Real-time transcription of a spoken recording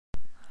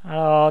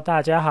Hello，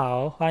大家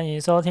好，欢迎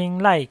收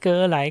听赖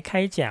哥来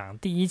开讲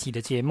第一集的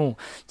节目。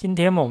今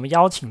天我们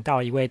邀请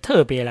到一位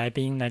特别来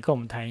宾来跟我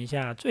们谈一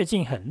下最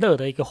近很热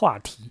的一个话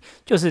题，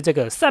就是这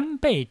个三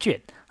倍券。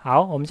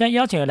好，我们现在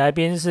邀请的来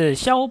宾是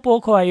消波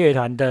快乐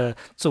团的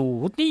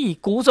主力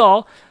鼓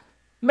手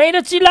梅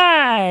德基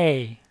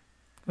赖，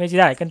梅德基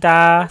赖跟大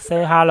家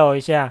say hello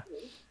一下。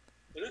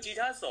我是吉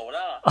他手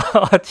啦。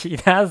哦，其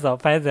他手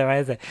拍谁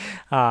拍谁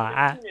啊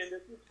啊！去年的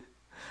事情。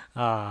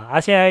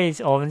现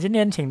在我们今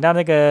天请到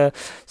那个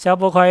消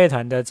波快乐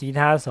团的吉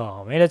他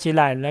手梅德基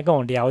来跟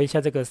我聊一下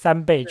这个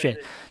三倍券。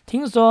对对。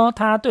听说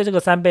他对这个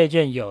三倍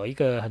券有一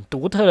个很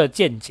独特的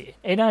见解，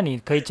诶，那你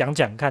可以对。讲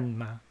讲看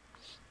吗？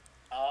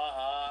好啊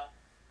好啊。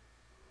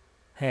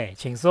嘿，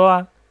请说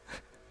啊。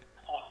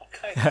好，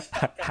看一下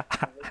该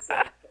怎么说。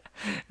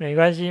没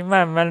关系，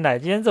慢慢来。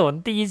今天是我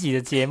们第一集的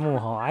节目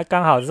哈，还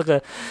刚好这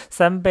个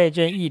三倍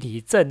券议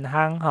题正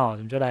夯哈，我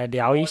们就来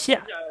聊一哦，真下。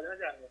假的真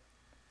假的。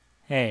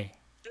嘿，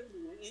就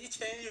你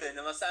1000元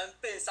的嘛，三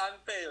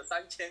倍有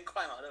3000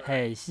块嘛，对不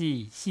对？嘿，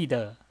是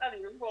的，那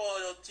你如果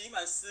有集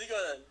满10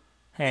个人，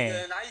每个嘿，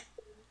人拿1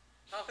分，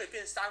那可以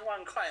变3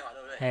万块嘛，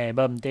对不对？嘿，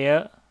无唔对，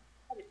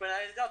那你本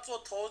来要做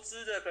投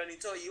资的，可能你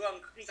只有1万，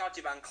你搞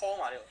1万块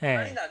嘛，对不对？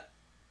那你嘿，那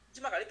起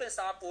码给你变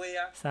3倍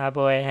啊。三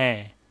倍，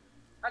嘿。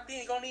啊，等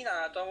于讲你若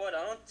全部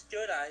人拢叫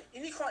来，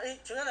因为你看，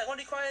像咱来讲，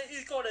你看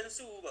预购人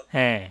数无？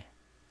嘿，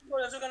预购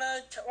人数敢若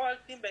我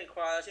顶边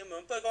看新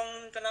闻报讲，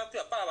敢若几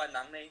百万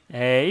人呢。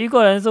诶，预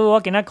购人数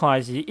我今仔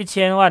看是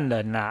1000万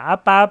人啦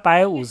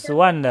，850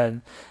万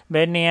人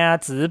要领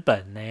纸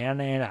本的安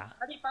尼啦。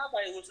啊，你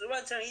850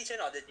万乘以1000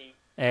偌济钱？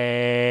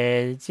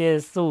诶，这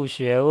数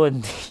学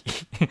问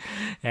题，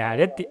哎呀，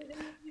你哦，第，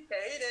你摕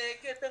迄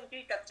个叫转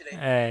去夹一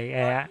个，诶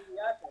诶啊，我伫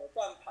遐大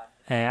算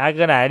盘。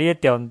过来你的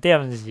重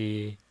点是，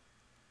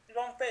你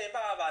讲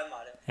800万嘛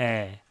了，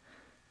诶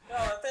，800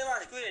万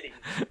是几个零？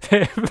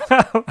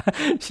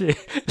是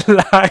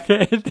哪个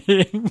零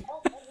？1000嘛，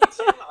对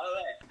不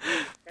对？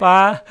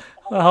八，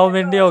后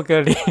面6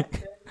个零，10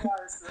万、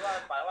10万、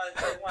100万、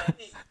1000万、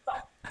1兆、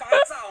8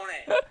兆呢？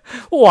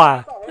八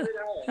哇，兆我觉得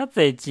遐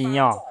侪钱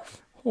哦，八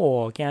兆，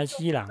哇，惊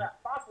死人！80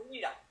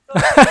亿啦，对不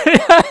对？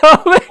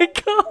我要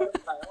讲。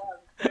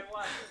100万、1000万。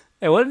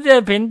阮这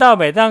个频道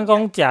袂当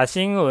讲假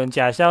新闻、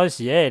假消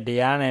息，会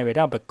掠呢，袂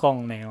当白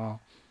讲呢哦。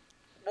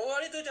无啊，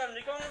你拄则毋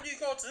是讲预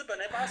购纸本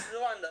的80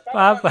万的，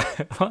八百八百万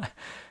人。万，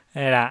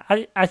嘿啦，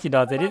是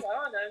偌济你，八百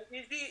万人，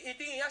一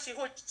定也是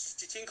付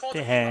1000块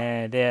对就去嘛。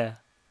嘿对，啊，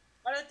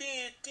你等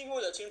于政府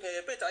就清摕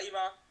800亿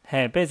吗？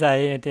嘿800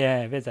亿对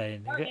800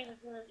亿，啊，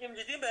伊毋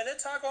是顶边咧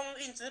炒讲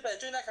印纸本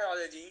券才开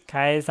偌济钱？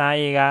开3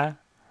亿啊？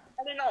啊，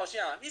你哪有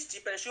啥？你一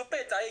本收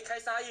800亿，开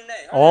3亿呢？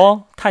啊，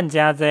哦，趁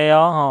真济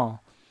哦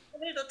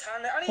你都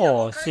赚了，啊，你吼，哦，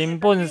若无开成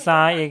本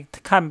开印怎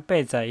么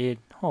办？3亿，趁800亿，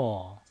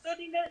吼，所以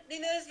你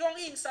咧讲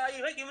印3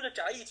亿，迄根本就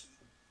假议题。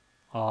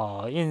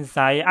哦，印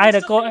3亿，你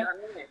说国，别人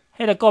呢？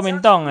迄个国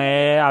民党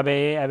诶，也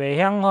袂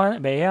晓反，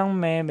袂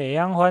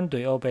晓反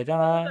对乌白当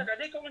我再啊，甲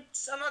你讲，安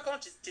怎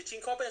讲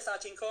1000块变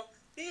3000块？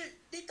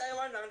你台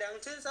湾人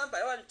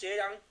2300万，一个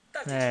人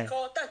等1000块，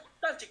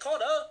等1块就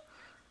好。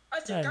啊，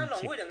一工浪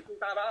费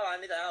2300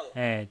万，你知影无？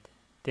嘿，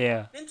对，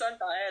恁全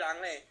台诶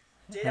人呢，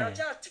一个人嘿，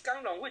才一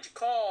工浪费1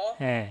块哦，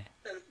嘿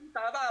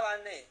，2300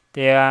万呢。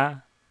对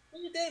啊。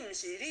你这毋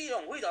是你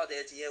浪费偌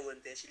济钱诶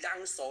问题，是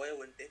人数诶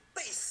问题，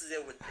辈数诶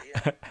问题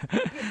啊。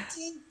你要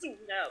记住，你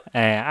知无？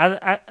诶，我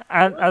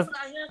阿兄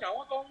甲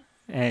我讲，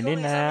你讲恁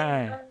伊啥物？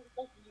啊，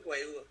讲机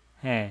会有无？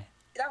嘿，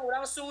有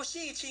人输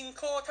4000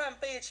块，赚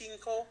8000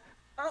块，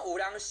啊，有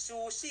人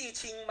输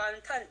4000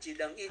万，赚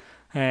1亿，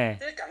嘿，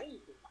这讲意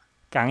思嘛？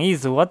讲意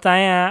思我知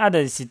影，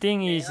就是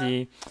等于嘿啊。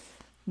是，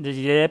就是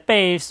一个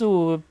倍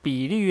数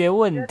比率的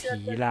问对对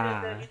题对对对，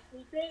啦。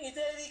伊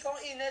这你讲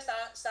印咧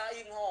三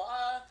亿吼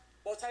啊，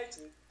无采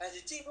钱，但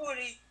是政府有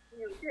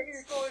这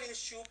预购一定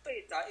收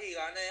800亿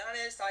安尼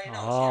3亿哪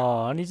有啥？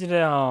哦，你这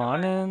个哦，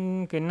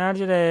恁今仔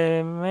这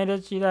个美乐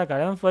基来甲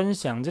咱分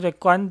享这个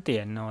观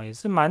点哦，也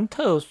是蛮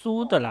特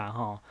殊的啦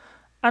吼。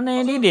安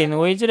尼，你哦，所以认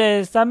为这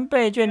个三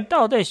倍券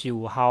到底是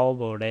有效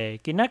无咧？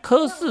今仔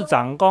柯市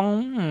长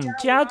讲，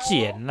加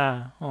减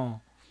啦，哦。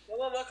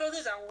无，科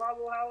市长有效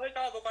无效，迄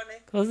甲我无关呢。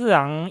可是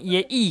人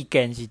伊的意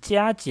见是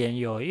加减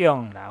有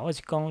用啦，我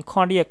是讲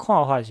看你的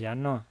看法是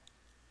安怎。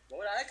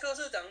无啦，迄科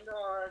市长吼，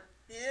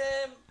伊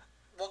咧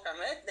无共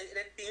咧，立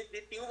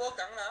场无共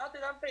啦，啊，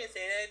对咱百姓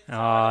咧看法当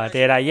哦，然是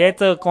对啦，伊咧无共。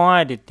做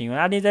官的立场，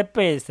啊，你这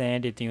百姓的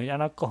立场是安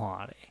怎看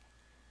咧？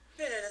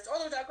对对对，我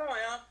拄则讲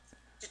诶啊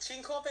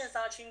，1000块变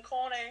3000块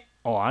呢。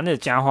哦，安尼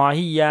真欢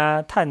喜啊，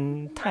你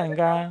若趁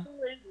甲，要投资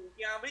的物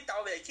件，你投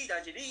袂起，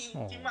但是你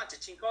哦，即满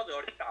1000块就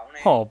互你投呢。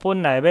吼、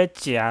本来要食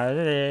这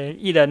个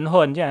一人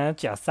份，竟然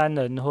食3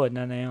人份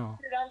安尼哦。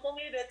人讲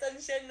迄个真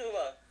鲜有无？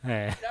嘿，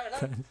人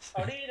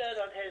互你咧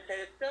就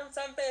摕张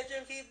3倍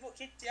券去食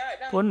会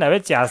当。本来要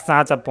食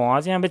30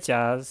盘，竟然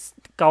要食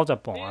90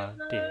对啊，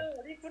盘，对。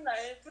你本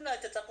来一十盘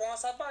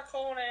300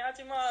块呢，啊，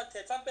即满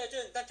摕3倍券，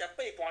当食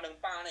8盘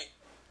200呢。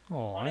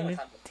哦，我你安尼有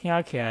趁无？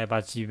听起来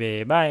嘛是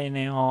袂歹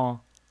呢吼。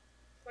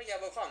我也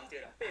无看毋对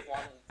啦，8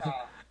盘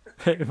200。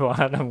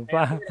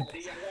800。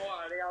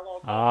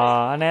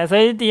哦，安尼，所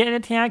以你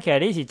听起来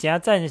你是真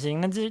赞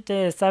成咱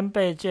这3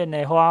倍券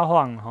的发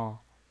放吼。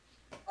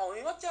因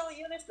为我照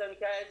伊安尼算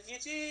起来，其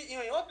实因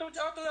为我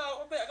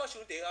尾来到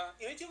想着啊，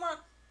因为即马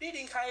你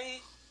连开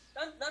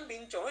咱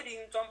民众迄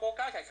连全部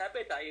加起来开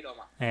800了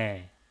嘛。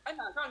嘿。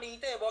若到年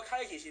底无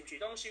开去，是毋是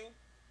拢收？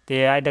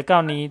对啊，着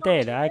到年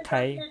底就爱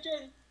开。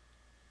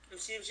毋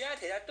是爱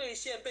摕来兑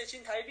现变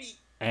新台币？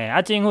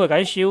政府会甲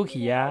你收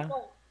去啊，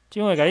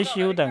政府会甲你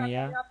收转去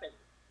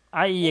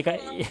啊，伊会甲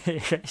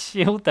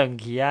收转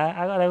去啊，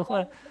啊，我来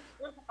换。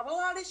无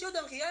啊，你收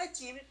转去啊，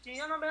钱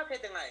安怎要摕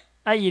转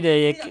来？伊就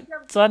会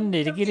转入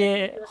去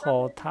个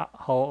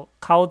户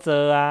口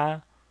座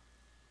啊。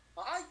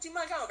即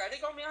摆敢有甲你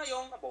讲怎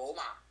用？无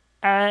嘛。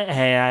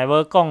嘿啊，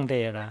无讲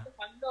着啦。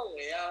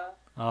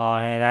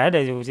嘿啦，迄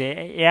个就是一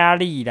个压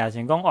力啦，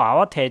想讲哇，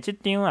我摕即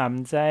张也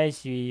毋知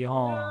是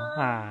吼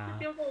啊。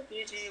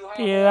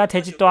对啊，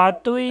摕一大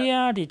堆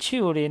啊，伫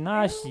手里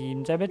啊是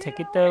毋知要摕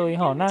去倒位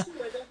吼，那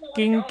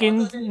紧，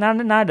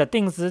那着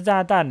定时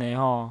炸弹的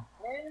吼。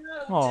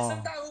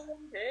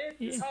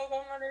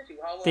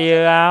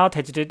对啊，我摕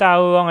一堆大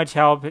富翁的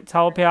钞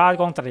票，啊，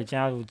讲12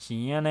正有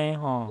钱安尼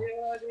吼。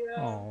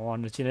哇，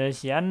就一个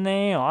是安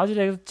尼哦，即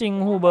个政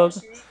府无。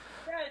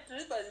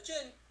纸本券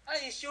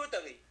伊收倒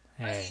去，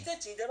伊这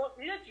钱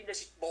就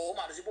是无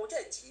嘛，就是无这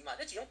钱嘛，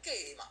这钱拢假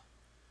的嘛。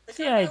这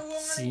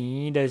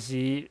钱就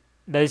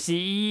是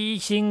伊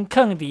先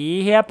囥伫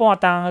遐半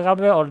当，到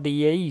尾互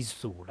利的意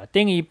思啦，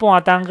等于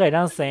半当个会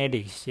当生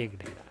利息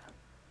咧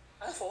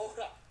啦。无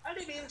啦，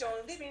你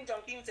民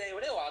众经济有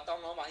咧活动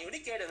嘛，因为你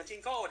加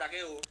2000块，大家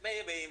有买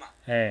嘛。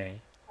嘿。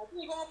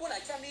比如讲我本来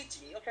欠你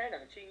钱，我欠你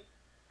2000，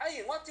因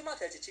为我即摆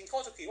摕1000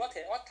块出去，我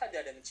趁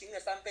着2000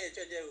的3倍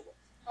券，有无？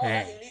我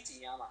还还你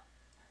钱啊嘛。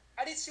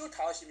你手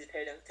头是毋是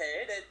摕迄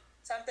个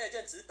3倍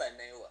券纸本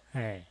的有无？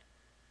嘿。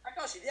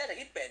到时你还得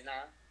去变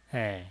啊。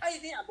嘿。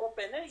你若无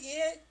变咧，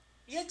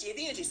伊个钱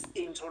你就是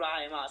印出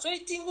来的嘛，所以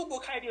政府无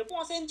开着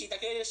半仙钱，大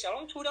家小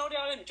拢出了，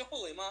你毋足好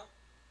诶吗？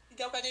你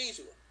了解这意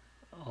思？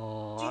政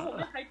府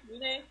要开钱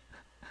呢。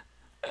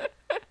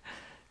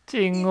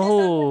政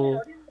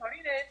府。你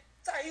的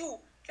债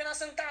务，跟他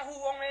算大富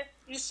翁呢？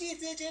一夕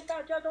之间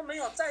大家都没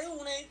有债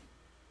务呢。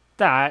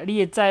你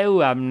的债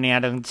务也毋领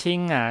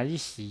2000啊！你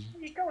是。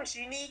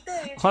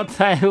我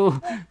债务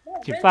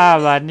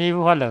100万，你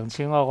发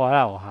2000，我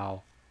哪有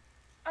效？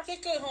结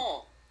果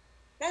吼，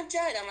咱遮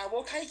的人若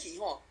无开去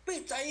吼，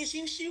被财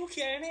先收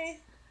起来呢。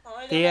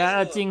对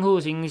啊，政府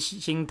先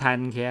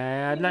趁起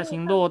来啊，咱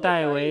先落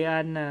袋为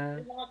安啊。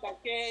大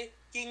家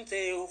经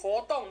济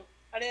活动，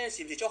安尼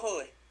是毋是足好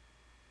诶？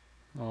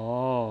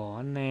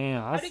安尼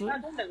啊。你讲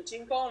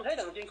2000块，迄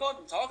2000块，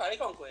我甲你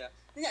讲过啊。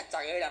你若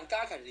10个人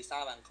加起来是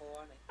3万块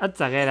安尼。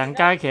10个人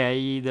加起来，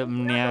伊就毋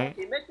领。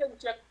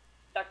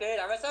大家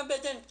人的3倍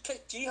券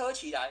集合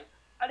起来，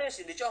安尼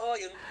是毋是足好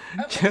用？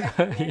足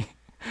好用。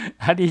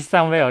你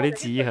送要互你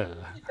集合。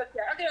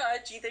叫来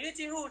钱摕去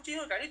政府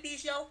甲你抵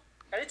消，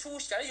甲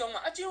你用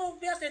嘛。政府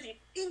要生钱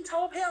印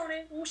钞票呢，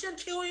无限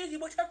QE 是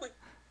无听过，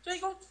所以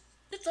讲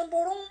你全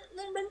部拢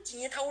免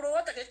钱的头路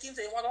啊，大家经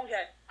济活动起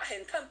来，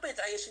现趁800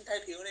个新台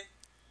票呢，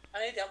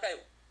安尼了解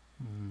无？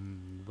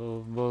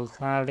无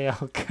啥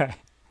了解。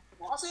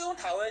所以讲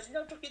头的真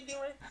正足紧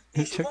张咧，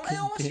伊想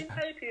讲我新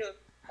台票，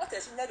我摕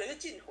新台票去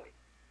进货，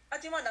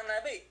即摆人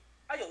来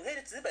买，用迄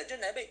个纸本券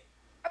来买，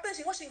变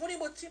成我身躯里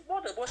我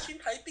着无新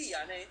台币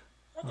安尼。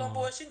我全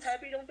部新台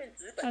币拢变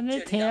纸本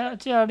券。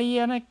照你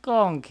安尼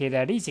讲起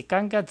来，你是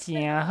感觉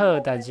真好，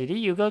但是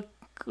你又搁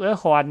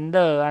烦恼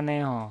安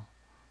尼吼。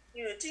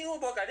因为政府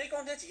无甲你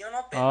讲这钱安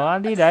怎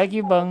变。你来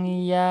去问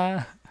伊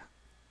啊。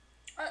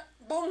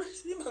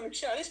你问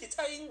啥？你是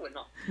蔡英文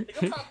哦？你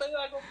个拍灯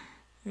啊讲，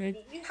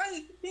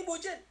你无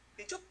见，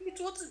你就拍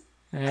桌子。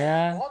系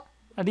啊，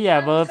你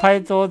也无拍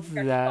桌子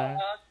啊。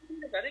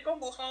甲你讲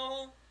无效。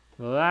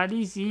无啊，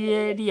你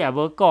也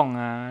无讲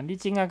啊，你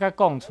怎啊甲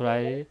讲出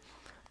来？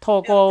透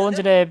过阮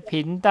即个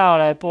频道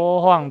来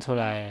播放出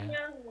来。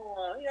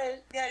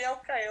你还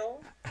了解哦。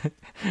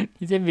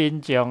你这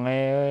民众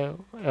的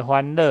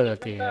烦恼就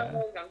对啊。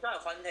人家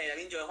欢喜啦，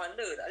民众的欢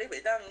乐啦，你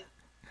袂当，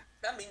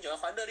咱民众的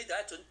欢乐，你着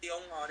爱尊重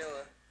吼，对无？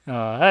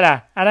好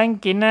啦，咱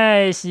今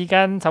仔的时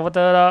间差不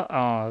多咯。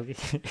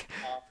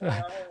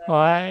我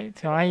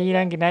欢喜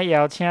咱今仔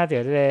邀请到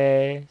这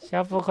个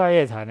小富快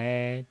乐团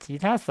的吉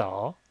他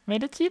手美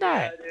的期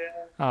待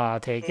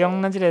提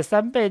供咱这个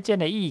3倍券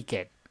的意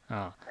见。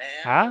好，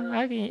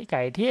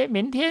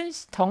明天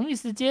同一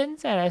时间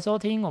再来收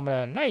听我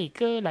们的赖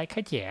哥来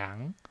开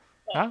讲。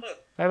好，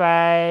拜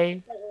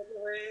拜。